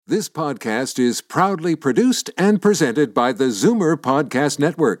This podcast is proudly produced and presented by the Zoomer Podcast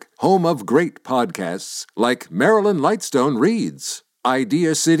Network, home of great podcasts like Marilyn Lightstone Reads,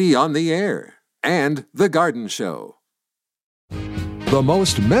 Idea City on the Air, and The Garden Show. The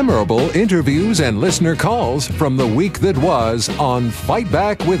most memorable interviews and listener calls from the week that was on Fight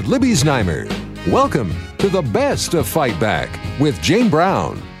Back with Libby Znaimer. Welcome to the best of Fight Back with Jane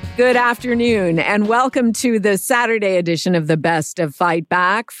Brown. Good afternoon, and welcome to the Saturday edition of the Best of Fight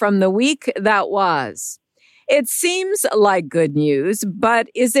Back from the week that was. It seems like good news, but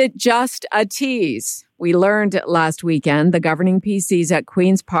is it just a tease? We learned last weekend the governing PCs at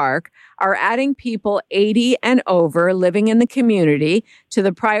Queen's Park are adding people 80 and over living in the community to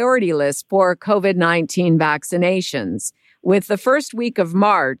the priority list for COVID-19 vaccinations, with the first week of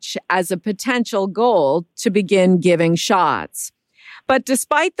March as a potential goal to begin giving shots. But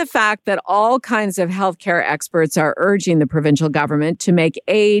despite the fact that all kinds of healthcare experts are urging the provincial government to make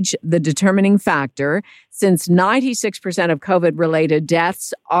age the determining factor, since 96% of COVID-related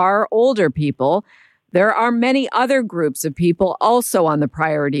deaths are older people, there are many other groups of people also on the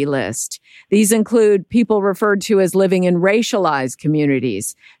priority list. These include people referred to as living in racialized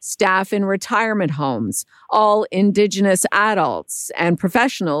communities, staff in retirement homes, all Indigenous adults, and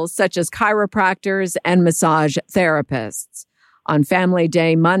professionals such as chiropractors and massage therapists. On Family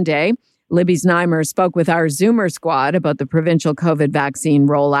Day Monday, Libby Znaimer spoke with our Zoomer squad about the provincial COVID vaccine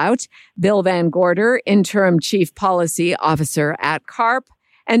rollout, Bill Van Gorder, Interim Chief Policy Officer at CARP,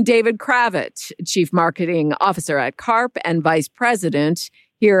 and David Kravitz, Chief Marketing Officer at CARP and Vice President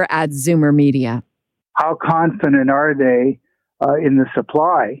here at Zoomer Media. How confident are they in the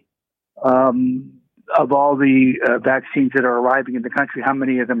supply of all the vaccines that are arriving in the country? How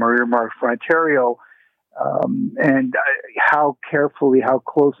many of them are earmarked for Ontario? And how carefully, how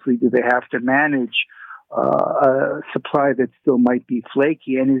closely do they have to manage a supply that still might be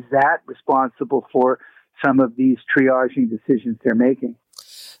flaky? And is that responsible for some of these triaging decisions they're making?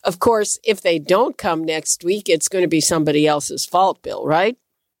 Of course, if they don't come next week, it's going to be somebody else's fault, Bill, right?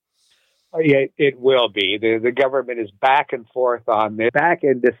 Yeah, it will be. The government is back and forth on this. Back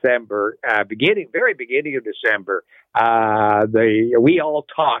in December, very beginning of December, we all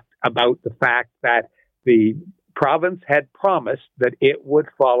talked about the fact that the province had promised that it would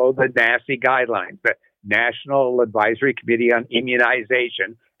follow the NACI guidelines, the National Advisory Committee on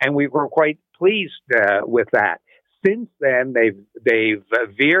Immunization, and we were quite pleased with that. Since then, they've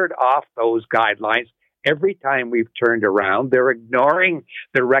veered off those guidelines. Every time we've turned around, they're ignoring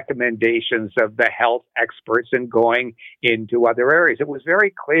the recommendations of the health experts and going into other areas. It was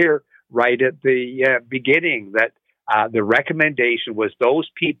very clear right at the beginning that the recommendation was those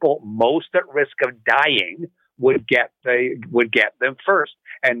people most at risk of dying would get them first.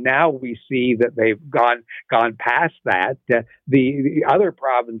 And now we see that they've gone past that. The other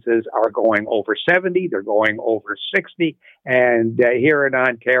provinces are going over 70, they're going over 60, and here in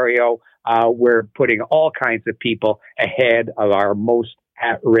Ontario, we're putting all kinds of people ahead of our most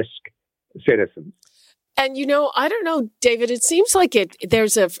at-risk citizens. And, I don't know, David, it seems like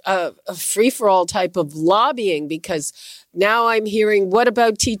there's a free-for-all type of lobbying, because now I'm hearing, what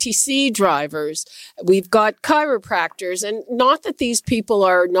about TTC drivers? We've got chiropractors, and not that these people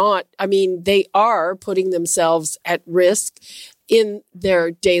are not, they are putting themselves at risk in their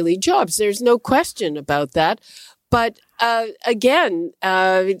daily jobs. There's no question about that. But again,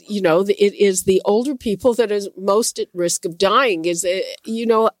 it is the older people that is most at risk of dying.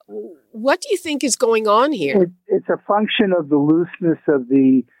 What do you think is going on here? It's a function of the looseness of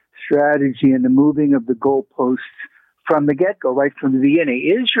the strategy and the moving of the goalposts from the get-go, right from the beginning.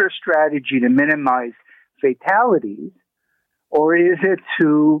 Is your strategy to minimize fatalities, or is it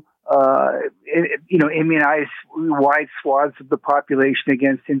to immunize wide swaths of the population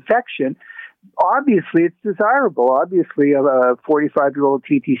against infection? Obviously, it's desirable. Obviously, a 45-year-old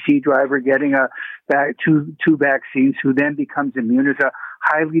TTC driver getting two vaccines who then becomes immune is a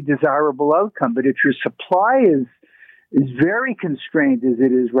highly desirable outcome. But if your supply is very constrained as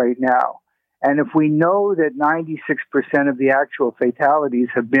it is right now, and if we know that 96% of the actual fatalities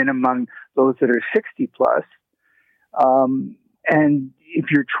have been among those that are 60 plus, and if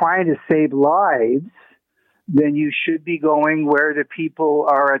you're trying to save lives, then you should be going where the people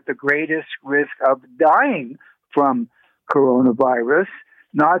are at the greatest risk of dying from coronavirus,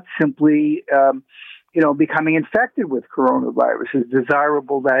 not simply, becoming infected with coronavirus, as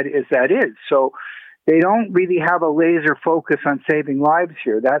desirable that is. So they don't really have a laser focus on saving lives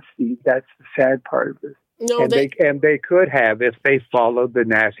here. That's the sad part of this. No, they could have if they followed the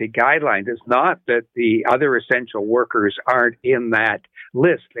NACI guidelines. It's not that the other essential workers aren't in that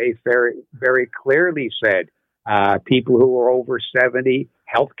list. They very, very clearly said people who are over 70,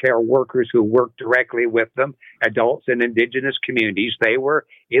 healthcare workers who work directly with them, adults in Indigenous communities. They were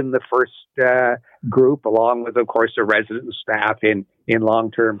in the first group, along with, of course, the resident staff in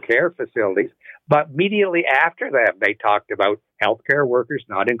long-term care facilities. But immediately after that, they talked about healthcare workers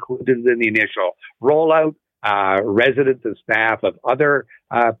not included in the initial rollout, residents and staff of other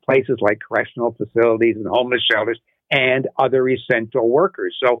places like correctional facilities and homeless shelters, and other essential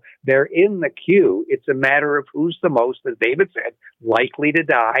workers. So they're in the queue. It's a matter of who's the most, as David said, likely to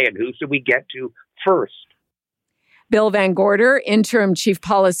die, and who should we get to first. Bill Van Gorder, Interim Chief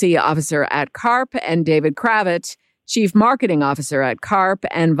Policy Officer at CARP, and David Kravitz, Chief Marketing Officer at CARP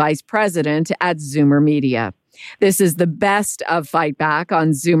and Vice President at Zoomer Media. This is the best of Fight Back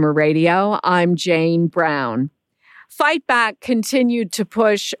on Zoomer Radio. I'm Jane Brown. Fight Back continued to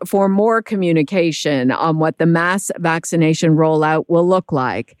push for more communication on what the mass vaccination rollout will look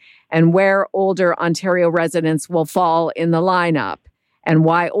like and where older Ontario residents will fall in the lineup and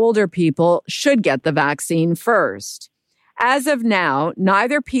why older people should get the vaccine first. As of now,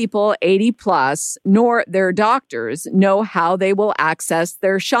 neither people 80 plus nor their doctors know how they will access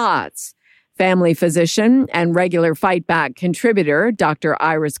their shots. Family physician and regular Fight Back contributor, Dr.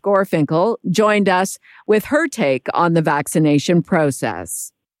 Iris Gorfinkel, joined us with her take on the vaccination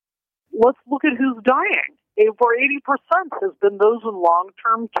process. Let's look at who's dying. Over 80% has been those in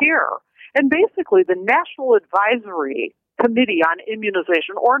long-term care. And basically, the National Advisory Committee on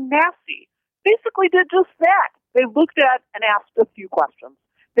Immunization, or NACI, basically did just that. They looked at and asked a few questions.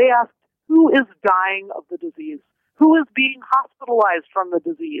 They asked, who is dying of the disease? Who is being hospitalized from the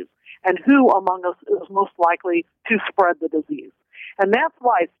disease? And who among us is most likely to spread the disease? And that's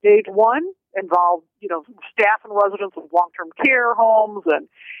why stage one involved, staff and residents of long-term care homes and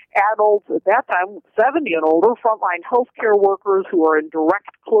adults at that time, 70 and older, frontline healthcare workers who are in direct,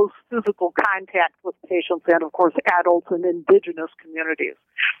 close physical contact with patients, and of course, adults in Indigenous communities.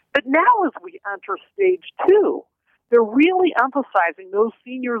 But now as we enter stage two, they're really emphasizing those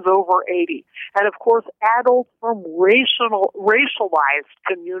seniors over 80, and of course, adults from racialized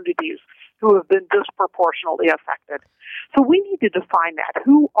communities who have been disproportionately affected. So we need to define that.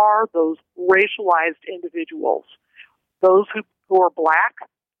 Who are those racialized individuals? Those who are Black,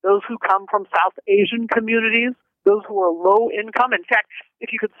 those who come from South Asian communities, those who are low income. In fact,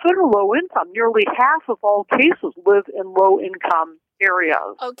 if you consider low income, nearly half of all cases live in low income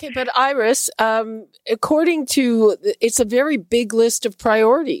areas. Okay, but Iris, according to, it's a very big list of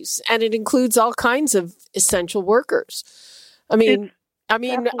priorities, and it includes all kinds of essential workers. I'm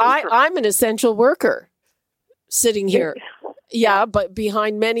an essential worker sitting here. Yeah, but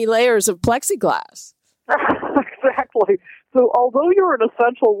behind many layers of plexiglass. Exactly. So although you're an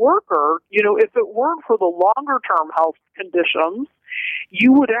essential worker, if it weren't for the longer-term health conditions,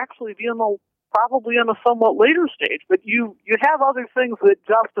 you would actually be probably in a somewhat later stage. But you have other things that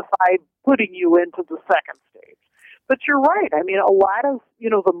justify putting you into the second stage. But you're right. A lot of,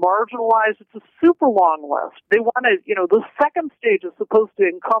 the marginalized, it's a super long list. They want to, the second stage is supposed to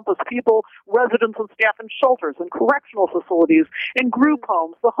encompass people, residents and staff in shelters and correctional facilities and group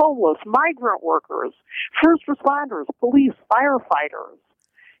homes, the homeless, migrant workers, first responders, police, firefighters.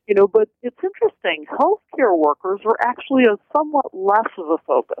 But it's interesting. Healthcare workers are actually a somewhat less of a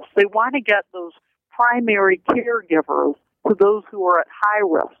focus. They want to get those primary caregivers to those who are at high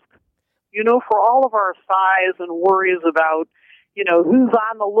risk. For all of our sighs and worries about, who's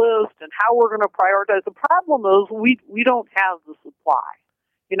on the list and how we're going to prioritize, the problem is we don't have the supply.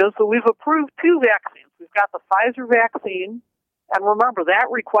 So we've approved 2 vaccines. We've got the Pfizer vaccine, and remember, that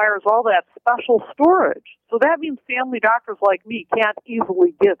requires all that special storage. So that means family doctors like me can't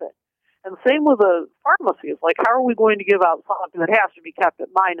easily give it. And same with the pharmacies. Like, how are we going to give out something that has to be kept at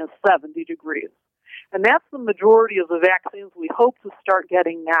minus 70 degrees? And that's the majority of the vaccines we hope to start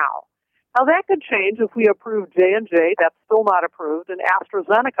getting now. Now, that could change if we approve J&J, that's still not approved, and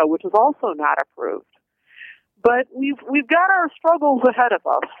AstraZeneca, which is also not approved. But we've got our struggles ahead of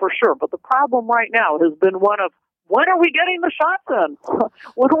us, for sure. But the problem right now has been one of, when are we getting the shots in?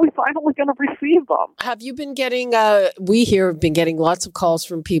 When are we finally going to receive them? Have you been getting, we here have been getting lots of calls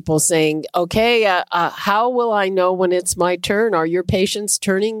from people saying, okay, how will I know when it's my turn? Are your patients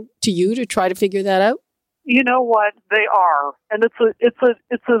turning to you to try to figure that out? You know what? They are. And it's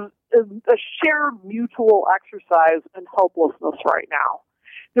a shared mutual exercise in helplessness right now.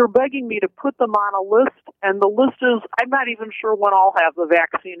 They're begging me to put them on a list, and the list is, I'm not even sure when I'll have the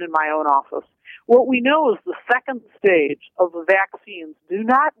vaccine in my own office. What we know is the second stage of the vaccines do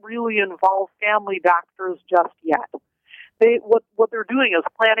not really involve family doctors just yet. What they're doing is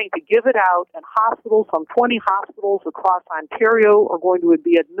planning to give it out, and hospitals, some 20 hospitals across Ontario are going to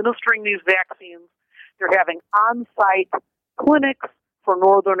be administering these vaccines. They're having on-site clinics for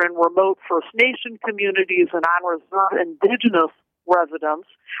northern and remote First Nation communities and on-reserve Indigenous residents,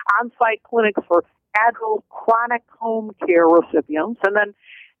 on-site clinics for adult chronic home care recipients, and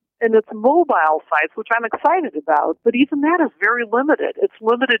it's mobile sites, which I'm excited about, but even that is very limited. It's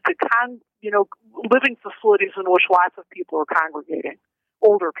limited to living facilities in which lots of people are congregating,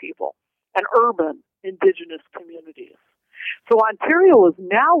 older people, and urban Indigenous communities. So Ontario is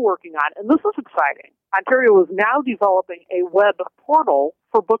now working on, and this is exciting, Ontario is now developing a web portal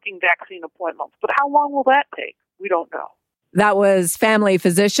for booking vaccine appointments. But how long will that take? We don't know. That was family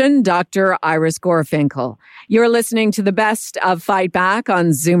physician Dr. Iris Gorfinkel. You're listening to the best of Fight Back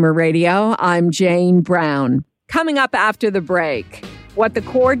on Zoomer Radio. I'm Jane Brown. Coming up after the break, what the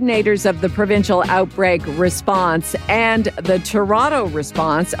coordinators of the provincial outbreak response and the Toronto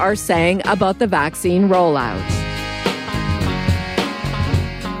response are saying about the vaccine rollout.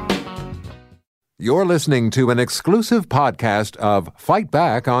 You're listening to an exclusive podcast of Fight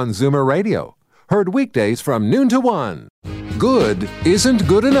Back on Zoomer Radio. Heard weekdays from noon to 1. Good isn't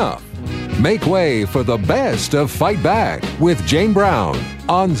good enough. Make way for the best of Fight Back with Jane Brown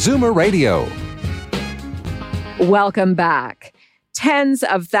on Zoomer Radio. Welcome back. Tens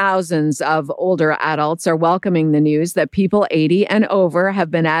of thousands of older adults are welcoming the news that people 80 and over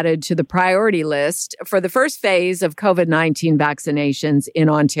have been added to the priority list for the first phase of COVID-19 vaccinations in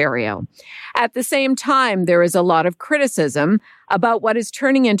Ontario. At the same time, there is a lot of criticism about what is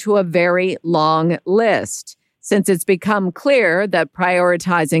turning into a very long list, since it's become clear that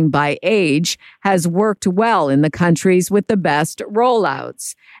prioritizing by age has worked well in the countries with the best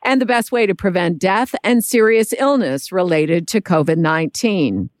rollouts and the best way to prevent death and serious illness related to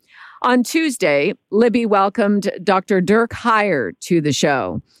COVID-19. On Tuesday, Libby welcomed Dr. Dirk Heyer to the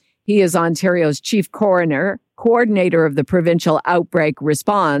show. He is Ontario's chief coroner, coordinator of the provincial outbreak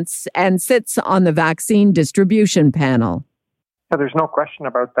response, and sits on the vaccine distribution panel. There's no question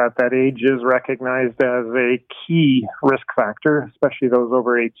about that. That age is recognized as a key risk factor, especially those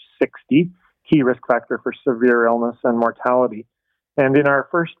over age 60, key risk factor for severe illness and mortality. And in our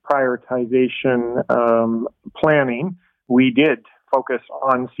first prioritization planning, we did focus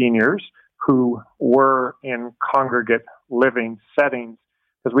on seniors who were in congregate living settings,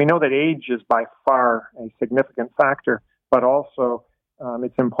 because we know that age is by far a significant factor, but also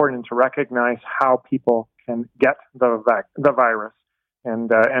it's important to recognize how people can get the virus.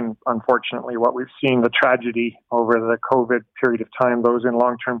 And unfortunately, what we've seen, the tragedy over the COVID period of time, those in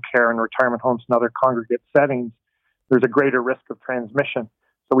long-term care and retirement homes and other congregate settings, there's a greater risk of transmission.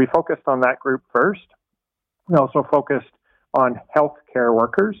 So we focused on that group first. We also focused on healthcare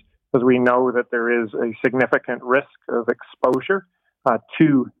workers, because we know that there is a significant risk of exposure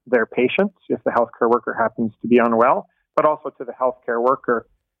to their patients if the healthcare worker happens to be unwell, but also to the healthcare worker,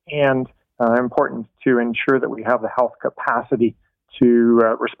 and important to ensure that we have the health capacity to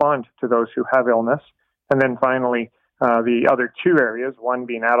respond to those who have illness. And then finally, the other two areas, one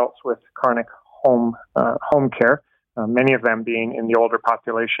being adults with chronic home care, many of them being in the older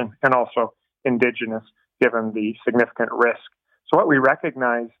population, and also Indigenous, given the significant risk. So what we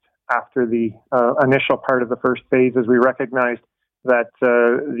recognized after the initial part of the first phase is we recognized that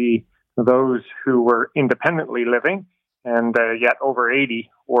those who were independently living and yet over 80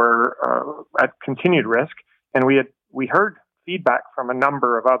 were at continued risk. And we heard feedback from a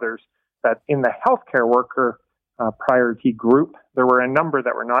number of others that in the healthcare worker priority group, there were a number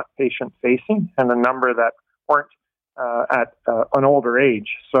that were not patient-facing and a number that weren't at an older age.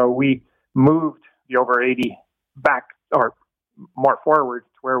 So we moved the over 80 back or more forward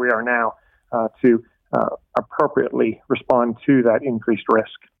to where we are now to appropriately respond to that increased risk.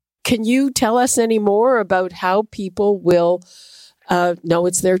 Can you tell us any more about how people will know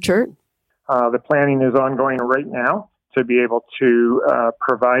it's their turn? The planning is ongoing right now to be able to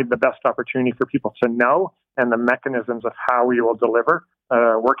provide the best opportunity for people to know and the mechanisms of how we will deliver,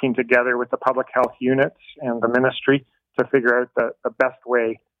 working together with the public health units and the ministry to figure out the best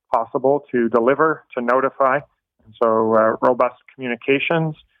way possible to deliver, to notify. And so robust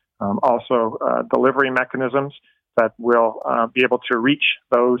communications, also delivery mechanisms that will be able to reach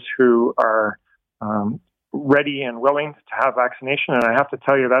those who are ready and willing to have vaccination. And I have to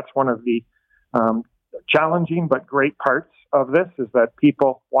tell you, that's one of the challenging but great parts of this, is that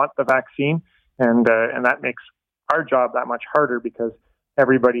people want the vaccine, and that makes our job that much harder because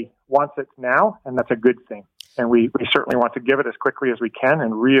everybody wants it now, and that's a good thing. And we certainly want to give it as quickly as we can,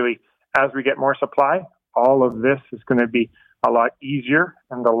 and really, as we get more supply, all of this is going to be a lot easier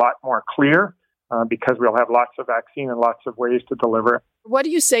and a lot more clear because we'll have lots of vaccine and lots of ways to deliver it. What do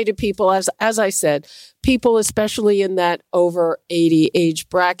you say to people, as I said, people especially in that over 80 age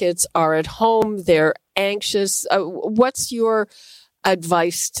brackets are at home, they're anxious? What's your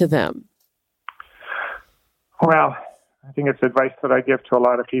advice to them? Well, I think it's advice that I give to a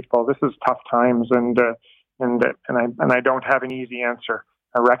lot of people. This is tough times, and I don't have an easy answer.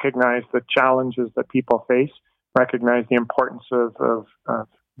 I recognize the challenges that people face, recognize the importance of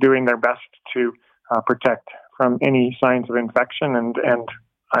doing their best to protect from any signs of infection, and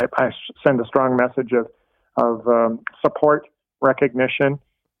I send a strong message of support, recognition,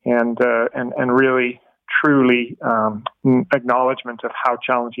 and really, truly acknowledgement of how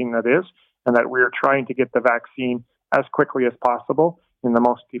challenging that is, and that we're trying to get the vaccine as quickly as possible in the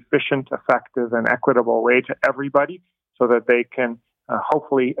most efficient, effective, and equitable way to everybody so that they can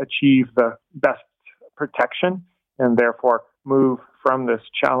hopefully achieve the best protection and therefore move from this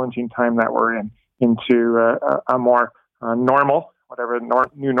challenging time that we're in into a more normal, whatever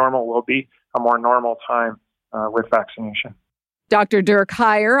new normal will be, a more normal time with vaccination. Dr. Dirk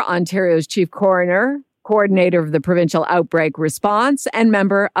Heyer, Ontario's Chief Coroner, coordinator of the Provincial Outbreak Response, and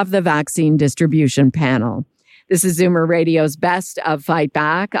member of the Vaccine Distribution Panel. This is Zoomer Radio's Best of Fight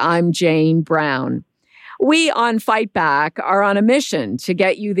Back. I'm Jane Brown. We on Fight Back are on a mission to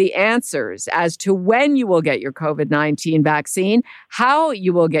get you the answers as to when you will get your COVID-19 vaccine, how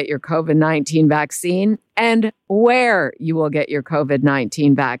you will get your COVID-19 vaccine, and where you will get your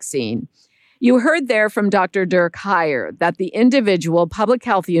COVID-19 vaccine. You heard there from Dr. Dirk Heyer that the individual public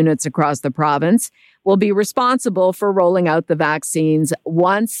health units across the province will be responsible for rolling out the vaccines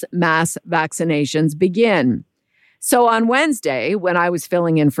once mass vaccinations begin. So on Wednesday, when I was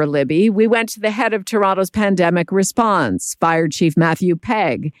filling in for Libby, we went to the head of Toronto's pandemic response, Fire Chief Matthew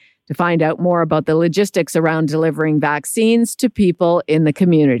Pegg, to find out more about the logistics around delivering vaccines to people in the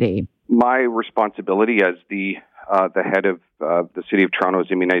community. My responsibility as the head of the City of Toronto's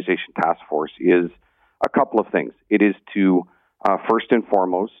Immunization Task Force is a couple of things. It is to, first and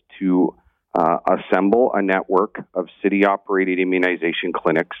foremost, to assemble a network of city-operated immunization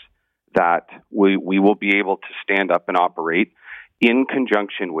clinics that we will be able to stand up and operate in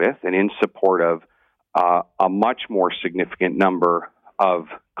conjunction with and in support of a much more significant number of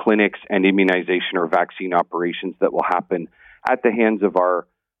clinics and immunization or vaccine operations that will happen at the hands of our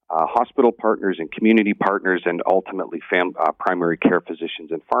hospital partners and community partners, and ultimately primary care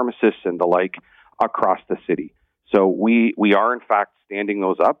physicians and pharmacists and the like across the city. So we are in fact standing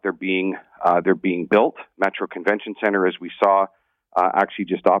those up. They're being built. Metro Convention Center, as we saw, actually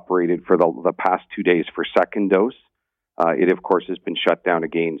just operated for the past 2 days for second dose. It of course has been shut down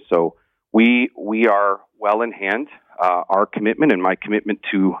again. So we are well in hand. Our commitment and my commitment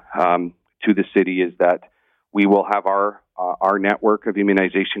to the city is that we will have our network of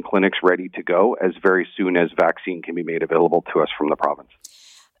immunization clinics ready to go as very soon as vaccine can be made available to us from the province.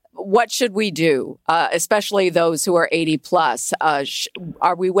 What should we do, especially those who are 80 plus? Are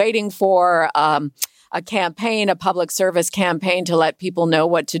we waiting for a campaign, a public service campaign to let people know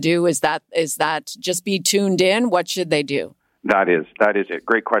what to do? Is that just be tuned in? What should they do? That is it.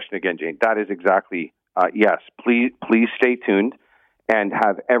 Great question again, Jane. That is exactly, yes. Please stay tuned and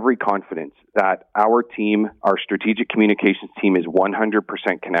have every confidence that our team, our strategic communications team, is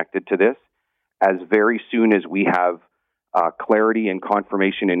 100% connected to this. As very soon as we have clarity and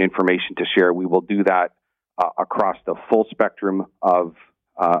confirmation and information to share, we will do that across the full spectrum of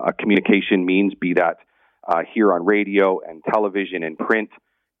a communication means, be that here on radio and television and print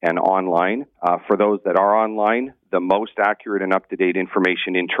and online. For those that are online, the most accurate and up-to-date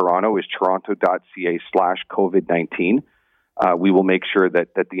information in Toronto is toronto.ca/COVID-19. We will make sure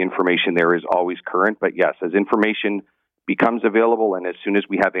that the information there is always current. But yes, as information becomes available and as soon as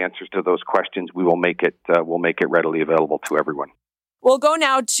we have answers to those questions, we will make it readily available to everyone. We'll go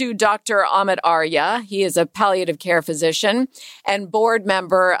now to Dr. Amit Arya. He is a palliative care physician and board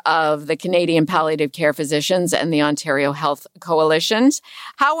member of the Canadian Palliative Care Physicians and the Ontario Health Coalitions.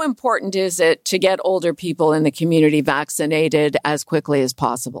 How important is it to get older people in the community vaccinated as quickly as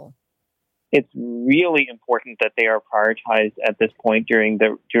possible? It's really important that they are prioritized at this point during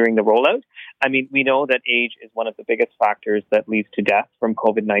the rollout. I mean, we know that age is one of the biggest factors that leads to death from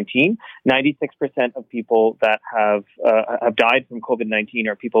COVID-19. 96% of people that have died from COVID-19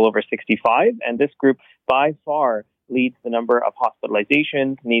 are people over 65, and this group by far leads the number of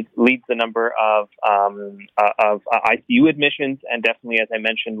hospitalizations, leads the number of ICU admissions, and definitely, as I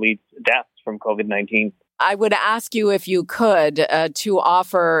mentioned, leads deaths from COVID-19. I would ask you if you could to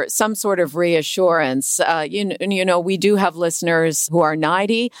offer some sort of reassurance. We do have listeners who are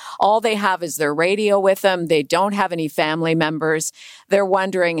 90. All they have is their radio with them. They don't have any family members. They're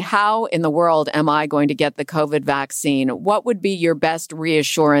wondering, how in the world am I going to get the COVID vaccine? What would be your best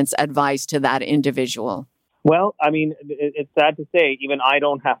reassurance advice to that individual? Well, I mean, it's sad to say, even I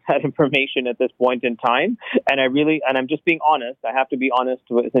don't have that information at this point in time. And I'm just being honest. I have to be honest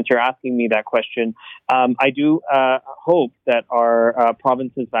since you're asking me that question. I do hope that our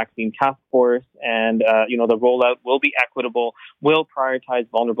province's vaccine task force and, the rollout will be equitable, will prioritize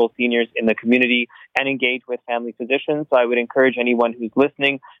vulnerable seniors in the community and engage with family physicians. So I would encourage anyone who's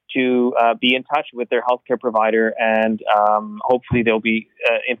listening to be in touch with their healthcare provider, and hopefully there'll be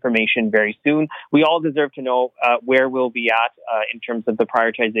information very soon. We all deserve to know where we'll be at in terms of the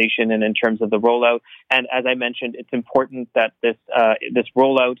prioritization and in terms of the rollout. And as I mentioned, it's important that this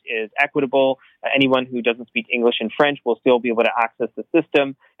rollout is equitable. Anyone who doesn't speak English and French will still be able to access the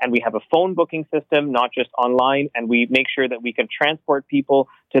system. And we have a phone booking system, not just online. And we make sure that we can transport people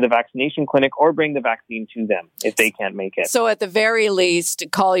to the vaccination clinic or bring the vaccine to them if they can't make it. So at the very least,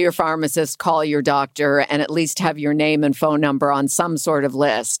 call your pharmacist, call your doctor, and at least have your name and phone number on some sort of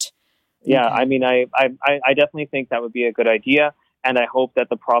list. Yeah, I mean, I definitely think that would be a good idea. And I hope that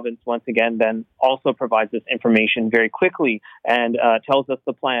the province, once again, then also provides this information very quickly and tells us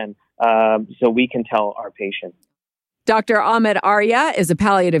the plan so we can tell our patients. Dr. Ahmed Arya is a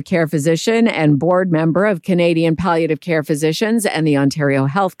palliative care physician and board member of Canadian Palliative Care Physicians and the Ontario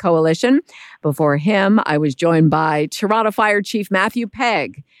Health Coalition. Before him, I was joined by Toronto Fire Chief Matthew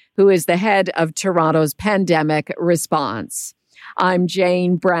Pegg, who is the head of Toronto's pandemic response. I'm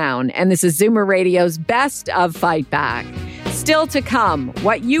Jane Brown, and this is Zoomer Radio's Best of Fight Back. Still to come,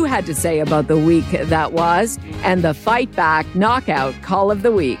 what you had to say about the week that was, and the Fight Back Knockout Call of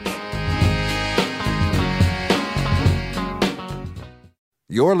the Week.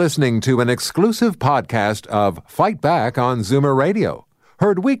 You're listening to an exclusive podcast of Fight Back on Zoomer Radio.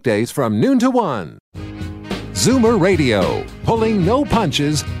 Heard weekdays from noon to 1. Zoomer Radio, pulling no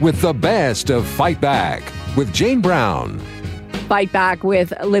punches with the best of Fight Back with Jane Brown. Fight Back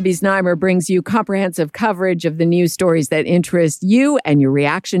with Libby Znaimer brings you comprehensive coverage of the news stories that interest you and your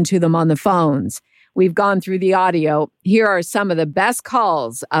reaction to them on the phones. We've gone through the audio. Here are some of the best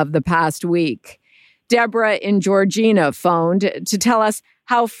calls of the past week. Deborah in Georgina phoned to tell us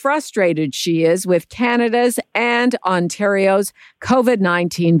how frustrated she is with Canada's and Ontario's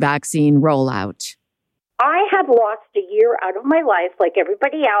COVID-19 vaccine rollout. I have lost a year out of my life like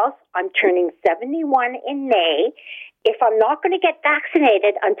everybody else. I'm turning 71 in May. If I'm not going to get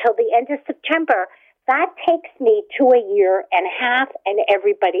vaccinated until the end of September, that takes me to a year and a half and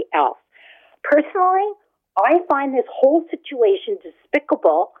everybody else. Personally, I find this whole situation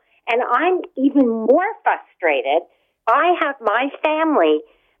despicable, and I'm even more frustrated. I have my family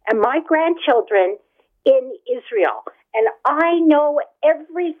and my grandchildren in Israel, and I know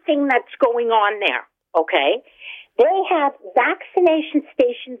everything that's going on there, okay? They have vaccination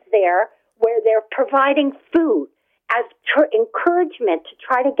stations there where they're providing food as encouragement to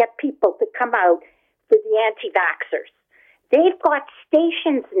try to get people to come out for the anti-vaxxers. They've got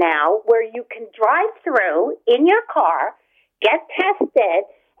stations now where you can drive through in your car, get tested,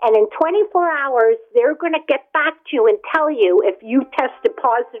 and in 24 hours, they're going to get back to you and tell you if you tested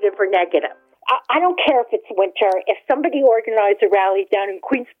positive or negative. I don't care if it's winter. If somebody organized a rally down in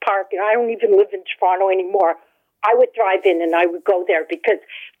Queen's Park, and I don't even live in Toronto anymore, I would drive in and I would go there because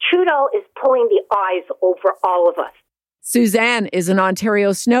Trudeau is pulling the eyes over all of us. Suzanne is an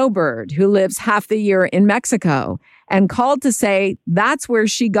Ontario snowbird who lives half the year in Mexico and called to say that's where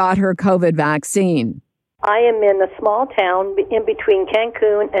she got her COVID vaccine. I am in a small town in between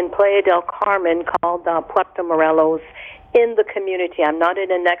Cancun and Playa del Carmen called Puerto Morelos in the community. I'm not in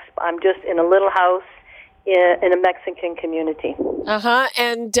I'm just in a little house in a Mexican community.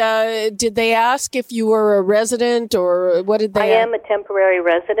 And did they ask if you were a resident or what did they I am a temporary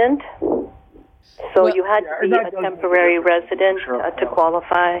resident. So you had to be a temporary resident to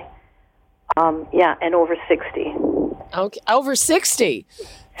qualify. And over 60. Okay, over 60.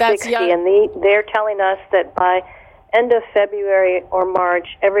 That's 60, and they're telling us that by end of February or March,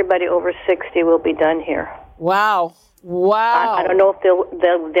 everybody over 60 will be done here. Wow. I don't know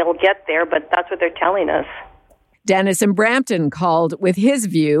if they'll get there, but that's what they're telling us. Dennis in Brampton called with his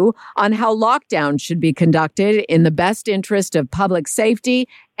view on how lockdown should be conducted in the best interest of public safety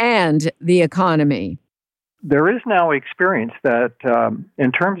and the economy. There is now experience that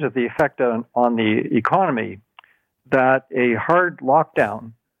in terms of the effect on the economy, that a hard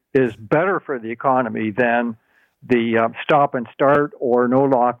lockdown is better for the economy than the stop and start or no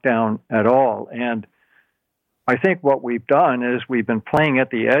lockdown at all. And I think what we've done is we've been playing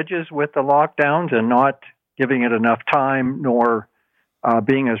at the edges with the lockdowns and not giving it enough time, nor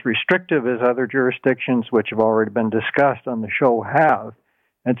being as restrictive as other jurisdictions, which have already been discussed on the show, have.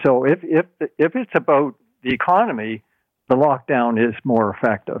 And so if it's about the economy, the lockdown is more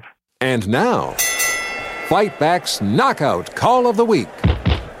effective. And now, Fight Back's Knockout Call of the Week.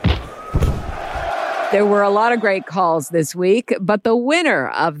 There were a lot of great calls this week, but the winner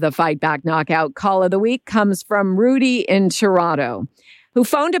of the Fight Back Knockout Call of the Week comes from Rudy in Toronto, who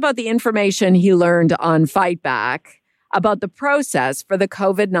phoned about the information he learned on Fight Back about the process for the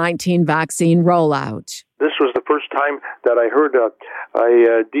COVID-19 vaccine rollout. This was the first time that I heard a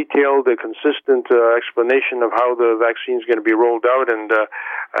detailed, consistent explanation of how the vaccine is going to be rolled out and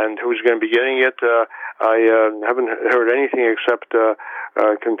who's going to be getting it. I haven't heard anything except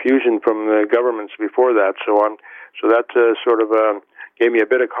confusion from the governments before that. So that sort of gave me a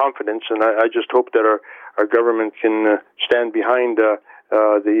bit of confidence, and I just hope that our government can stand behind the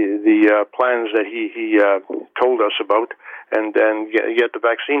plans that he told us about, and get the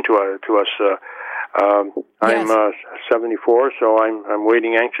vaccine to us. I'm 74, so I'm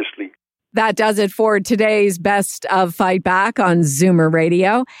waiting anxiously. That does it for today's Best of Fight Back on Zoomer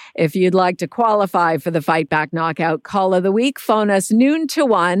Radio. If you'd like to qualify for the Fight Back Knockout Call of the Week, phone us noon to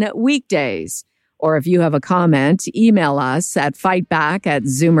 1 weekdays. Or if you have a comment, email us at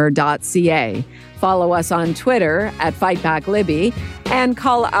fightback@zoomer.ca. Follow us on Twitter at FightbackLibby and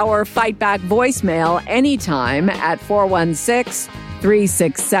call our Fight Back voicemail anytime at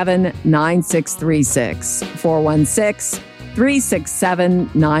 416-367-9636.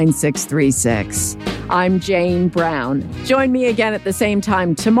 416-367-9636. I'm Jane Brown. Join me again at the same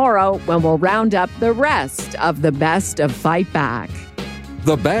time tomorrow when we'll round up the rest of the Best of Fight Back.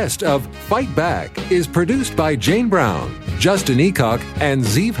 The Best of Fight Back is produced by Jane Brown, Justin Eacock, and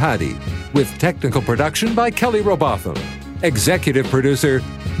Zeev Hadi, with technical production by Kelly Robotham. Executive producer,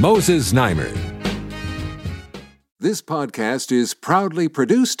 Moses Znaimer. This podcast is proudly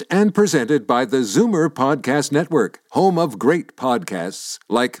produced and presented by the Zoomer Podcast Network, home of great podcasts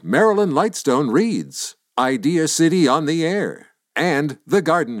like Marilyn Lightstone Reads, Idea City on the Air, and The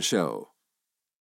Garden Show.